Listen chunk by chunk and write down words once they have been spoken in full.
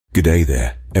G'day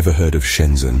there, ever heard of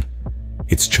Shenzhen?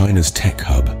 It's China's tech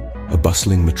hub, a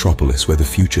bustling metropolis where the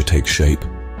future takes shape.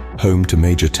 Home to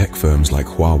major tech firms like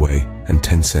Huawei and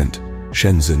Tencent,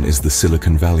 Shenzhen is the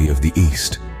Silicon Valley of the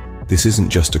East. This isn't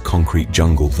just a concrete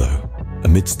jungle though.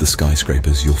 Amidst the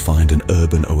skyscrapers you'll find an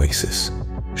urban oasis.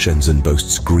 Shenzhen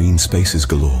boasts green spaces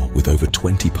galore with over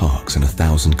 20 parks and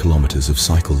 1,000 kilometers of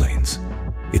cycle lanes.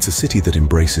 It's a city that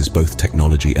embraces both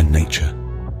technology and nature.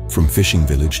 From fishing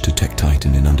village to tech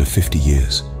titan in under 50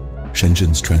 years,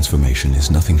 Shenzhen's transformation is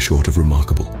nothing short of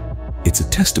remarkable. It's a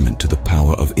testament to the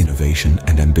power of innovation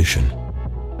and ambition.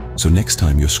 So next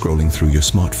time you're scrolling through your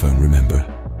smartphone, remember,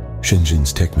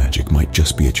 Shenzhen's tech magic might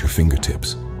just be at your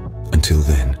fingertips. Until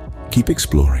then, keep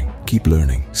exploring, keep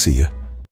learning. See ya.